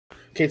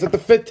Okay, it's like the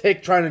 5th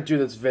take trying to do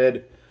this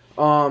vid.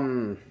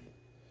 I'm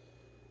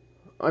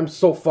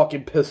so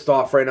fucking pissed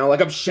off right now.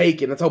 Like, I'm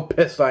shaking. That's how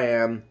pissed I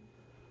am.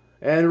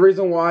 And the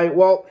reason why,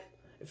 well,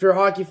 if you're a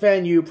hockey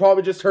fan, you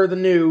probably just heard the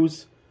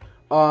news.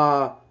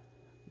 Patrik,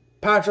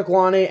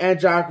 Laine, and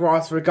Jack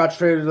Roslovic got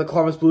traded to the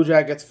Columbus Blue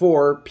Jackets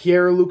for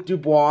Pierre-Luc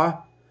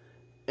Dubois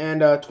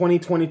and a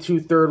 2022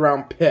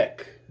 third-round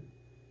pick.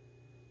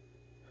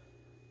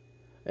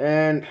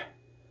 And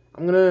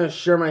I'm going to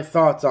share my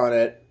thoughts on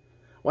it.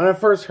 When I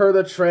first heard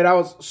the trade, I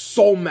was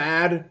so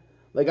mad.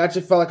 Like, I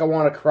actually felt like I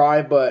wanted to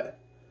cry, but,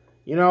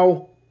 you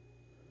know,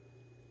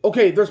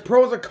 okay, there's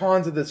pros and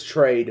cons of this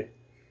trade.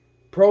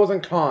 Pros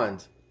and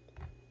cons.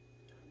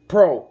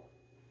 Pro,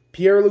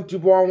 Pierre-Luc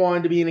Dubois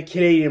wanted to be in a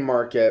Canadian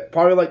market.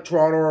 Probably like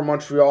Toronto or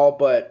Montreal,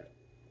 but,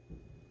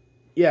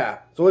 yeah,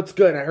 so it's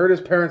good. I heard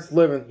his parents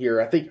live in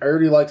here. I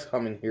heard he likes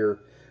coming here,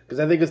 because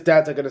I think his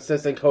dad's like an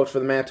assistant coach for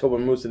the Manitoba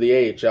Moose of the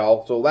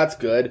AHL, so that's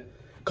good.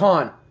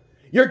 Con,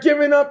 you're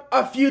giving up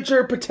a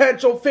future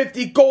potential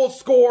 50-goal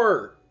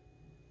scorer.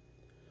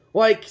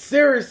 Like,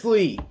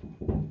 seriously.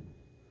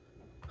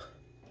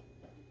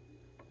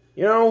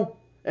 You know?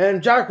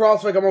 And Jack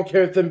Roslovic, I'm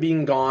okay with him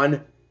being gone. You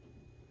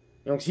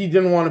know, because he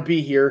didn't want to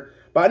be here.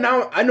 But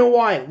now, I know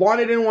why.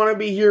 Laine didn't want to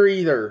be here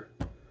either.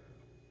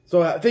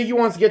 So, I think he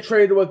wants to get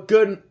traded to a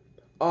good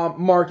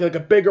market, like a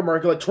bigger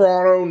market, like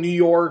Toronto, New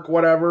York,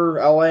 whatever,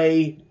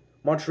 LA,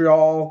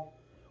 Montreal.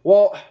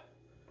 Well,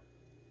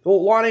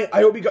 Laine,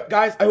 I hope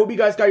you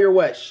guys got your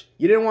wish.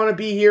 You didn't want to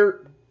be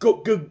here.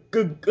 Good.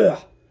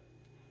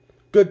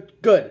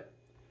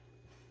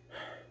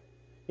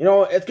 You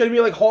know, it's gonna be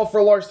like Hall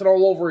for Larson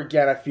all over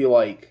again, I feel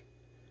like.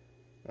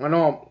 I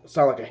know I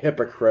sound like a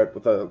hypocrite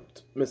with a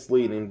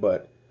misleading,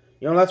 but,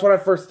 you know, that's when I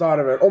first thought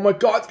of it. Oh my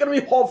god, it's gonna be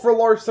Hall for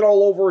Larson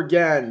all over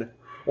again.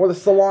 Or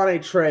the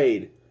Laine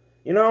trade.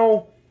 You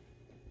know?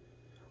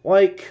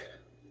 Like,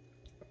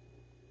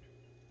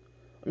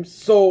 I'm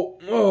so,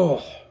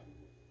 ugh.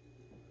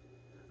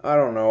 I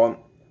don't know.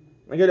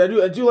 I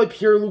do like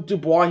Pierre-Luc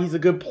Dubois. He's a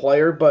good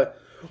player, but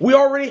we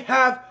already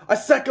have a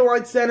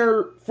second-line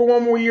center for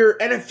one more year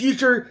and a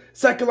future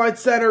second-line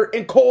center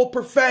in Cole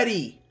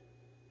Perfetti.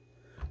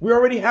 We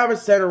already have a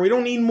center. We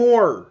don't need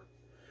more.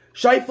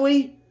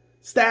 Scheifele,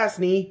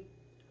 Stastny,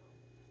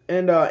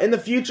 and in the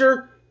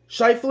future,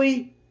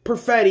 Scheifele,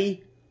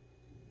 Perfetti.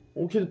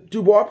 Well, can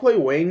Dubois play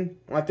wing?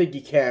 I think he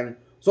can.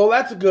 So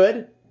that's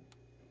good.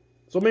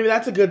 So maybe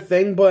that's a good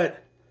thing,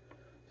 but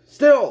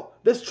still,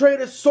 this trade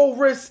is so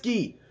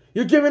risky.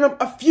 You're giving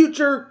up a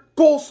future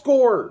goal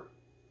scorer.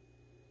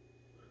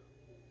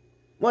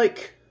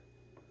 Like,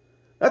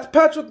 that's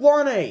Patrik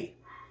Laine.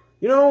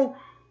 You know?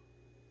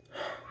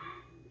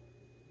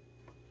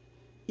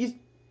 He's,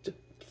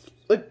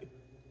 like,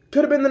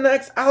 could have been the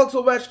next Alex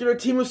Ovechkin or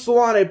Teemu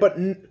Selanne, but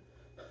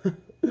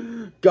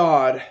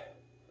God.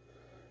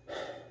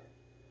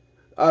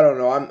 I don't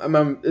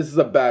know. This is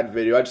a bad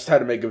video. I just had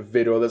to make a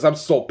video of this. I'm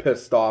so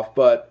pissed off,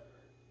 but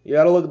you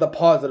gotta look at the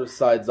positive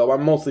sides, though.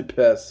 I'm mostly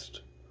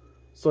pissed.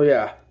 So,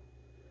 yeah.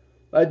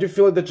 I do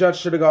feel like the Jets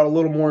should have got a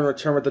little more in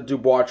return with the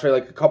Dubois trade,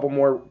 like a couple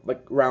more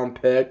like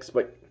round picks,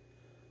 but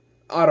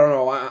I don't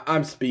know.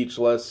 I'm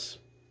speechless.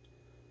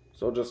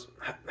 So just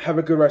have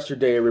a good rest of your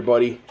day,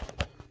 everybody.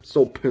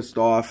 So pissed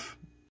off.